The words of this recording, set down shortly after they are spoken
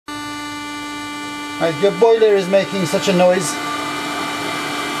Right, your boiler is making such a noise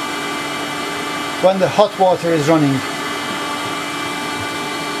when the hot water is running.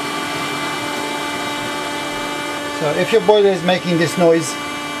 So if your boiler is making this noise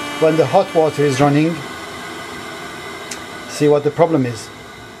when the hot water is running, see what the problem is.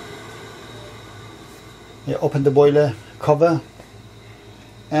 You open the boiler cover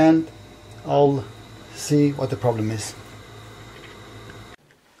and I'll see what the problem is.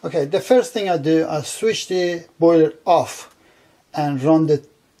 Okay, the first thing I do, I switch the boiler off and run the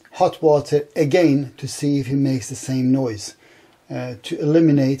hot water again to see if it makes the same noise, to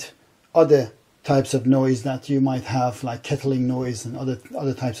eliminate other types of noise that you might have, like kettling noise and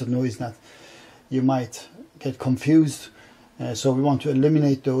other types of noise that you might get confused. So we want to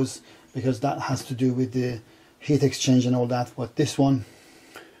eliminate those because that has to do with the heat exchange and all that, but this one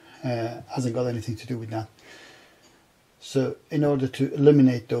hasn't got anything to do with that. So in order to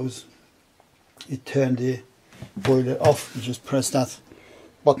eliminate those, you turn the boiler off. You just press that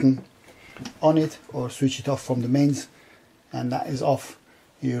button on it or switch it off from the mains, and that is off.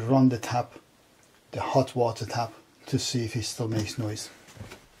 You run the tap, the hot water tap, to see if it still makes noise.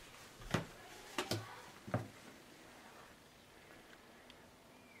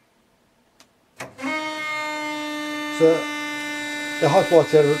 So the hot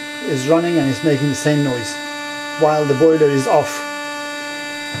water is running and it's making the same noise while the boiler is off.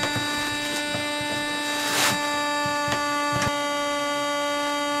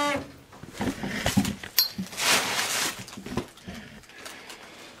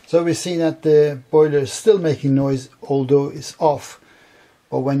 So we see that the boiler is still making noise although it's off,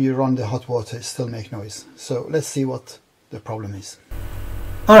 but when you run the hot water it still makes noise. So let's see what the problem is.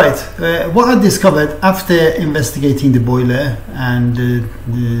 Alright, what I discovered after investigating the boiler and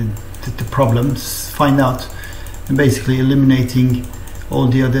the problems, find out and basically eliminating all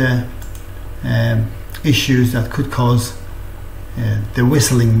the other issues that could cause the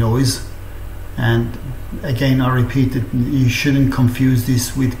whistling noise. And again, I repeat that you shouldn't confuse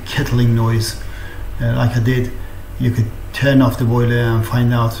this with kettling noise like I did. You could turn off the boiler and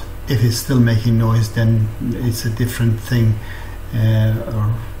find out if it's still making noise, then it's a different thing.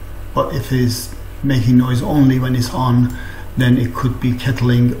 But if it's making noise only when it's on, then it could be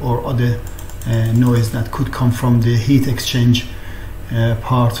kettling or other noise that could come from the heat exchange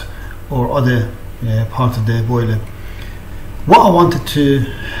part or other part of the boiler. What I wanted to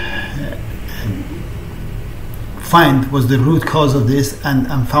find was the root cause of this,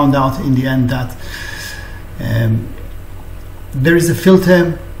 and found out in the end that there is a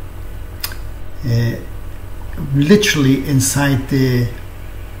filter literally inside the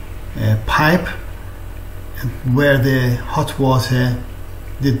pipe where the hot water,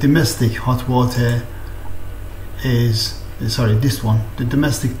 the domestic hot water is, sorry, this one, the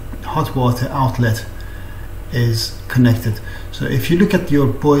domestic hot water outlet is connected. So if you look at your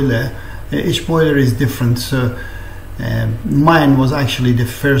boiler, each boiler is different. So mine was actually the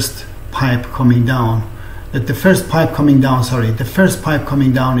first pipe coming down. The first pipe coming down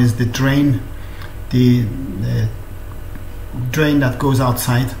is the drain, the drain that goes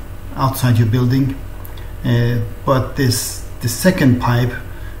outside your building. But the second pipe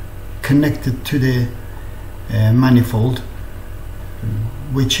connected to the manifold,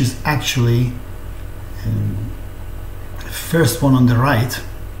 which is actually the first one on the right,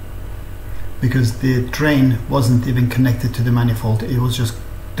 because the drain wasn't even connected to the manifold, it was just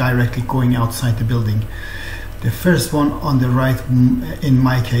directly going outside the building. The first one on the right, in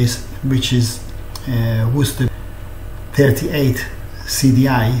my case, which is Worcester 38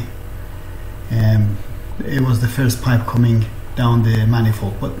 CDI, it was the first pipe coming down the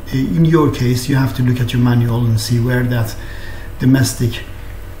manifold. But in your case, you have to look at your manual and see where that domestic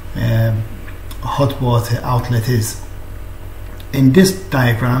hot water outlet is. In this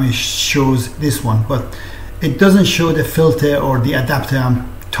diagram it shows this one, but it doesn't show the filter or the adapter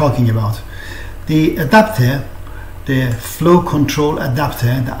I'm talking about. The adapter, the flow control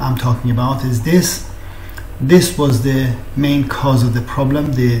adapter that I'm talking about, is this. This was the main cause of the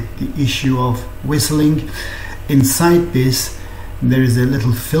problem, the issue of whistling. Inside this there is a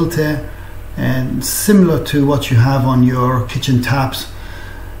little filter, and similar to what you have on your kitchen taps,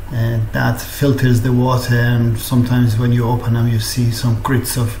 that filters the water, and sometimes when you open them you see some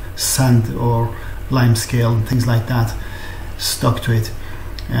grits of sand or lime scale and things like that stuck to it.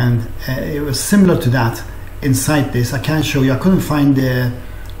 And it was similar to that inside this. I can't show you, I couldn't find the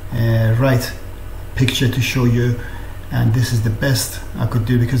right picture to show you, and this is the best I could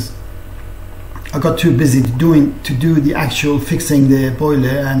do because I got too busy to do the actual fixing the boiler,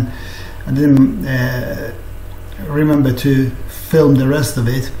 and I didn't remember to film the rest of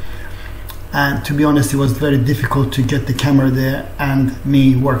it. and to be honest, it was very difficult to get the camera there and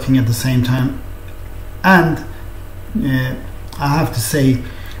me working at the same time. And I have to say,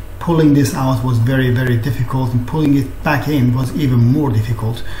 pulling this out was very, very difficult, and pulling it back in was even more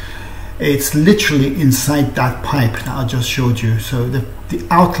difficult. It's literally inside that pipe that I just showed you. So the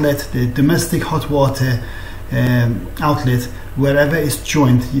outlet, the domestic hot water outlet, wherever it's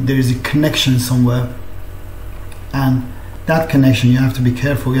joined, there is a connection somewhere, and that connection, you have to be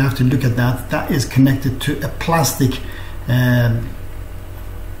careful, you have to look at that. That is connected to a plastic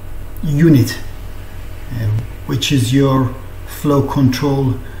unit, which is your flow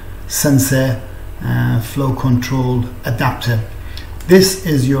control sensor, flow control adapter. This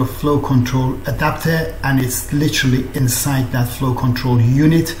is your flow control adapter, and it's literally inside that flow control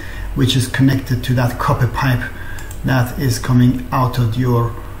unit, which is connected to that copper pipe that is coming out of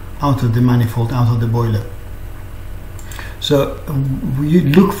the manifold, out of the boiler. So you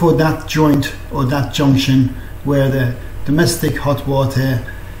look for that joint or that junction where the domestic hot water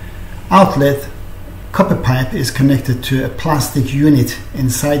outlet copper pipe is connected to a plastic unit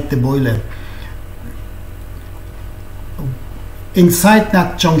inside the boiler. Inside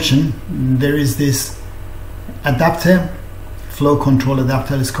that junction there is this adapter, flow control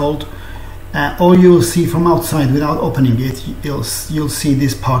adapter is called. All you'll see from outside without opening it, you'll see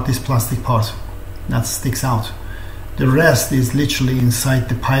this part, this plastic part that sticks out. The rest is literally inside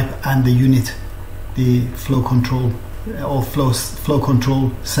the pipe and the unit, the flow control or flow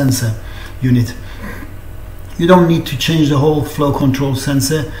control sensor unit. You don't need to change the whole flow control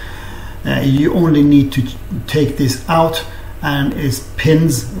sensor. You only need to take this out, and it's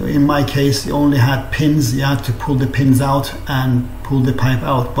pins. In my case, you only had pins. You had to pull the pins out and pull the pipe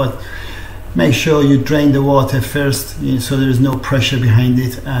out, but make sure you drain the water first, so there is no pressure behind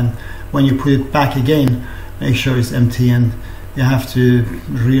it, and when you put it back again, make sure it's empty, and you have to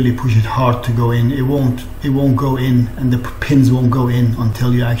really push it hard to go in. It won't go in, and the pins won't go in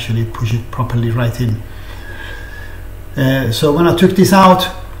until you actually push it properly right in. So when I took this out,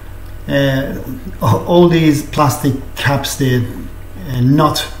 all these plastic caps, the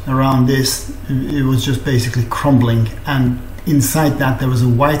nut around this, it was just basically crumbling, and inside that there was a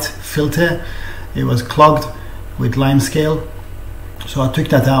white filter. It was clogged with lime scale. So I took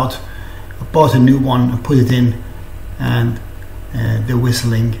that out, I bought a new one, I put it in, and the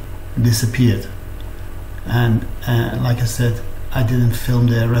whistling disappeared. And like I said, I didn't film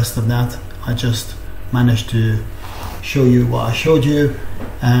the rest of that. I just managed to show you what I showed you,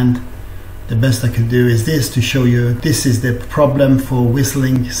 and the best I could do is this, to show you this is the problem for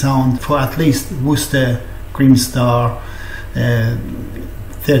whistling sound for at least Worcester, Green Star,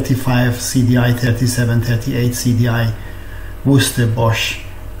 35 CDI, 37, 38 CDI, Worcester Bosch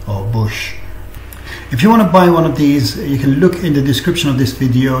or Bosch. If you want to buy one of these, you can look in the description of this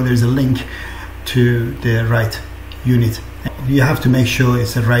video. There's a link to the right unit. You have to make sure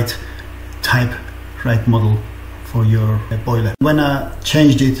it's the right type, right model for your boiler. When I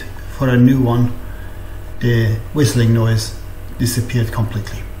changed it for a new one, the whistling noise disappeared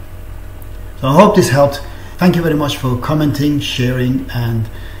completely. So I hope this helped. Thank you very much for commenting, sharing, and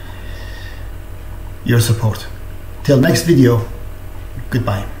your support. Till next video,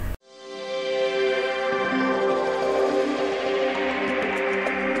 goodbye.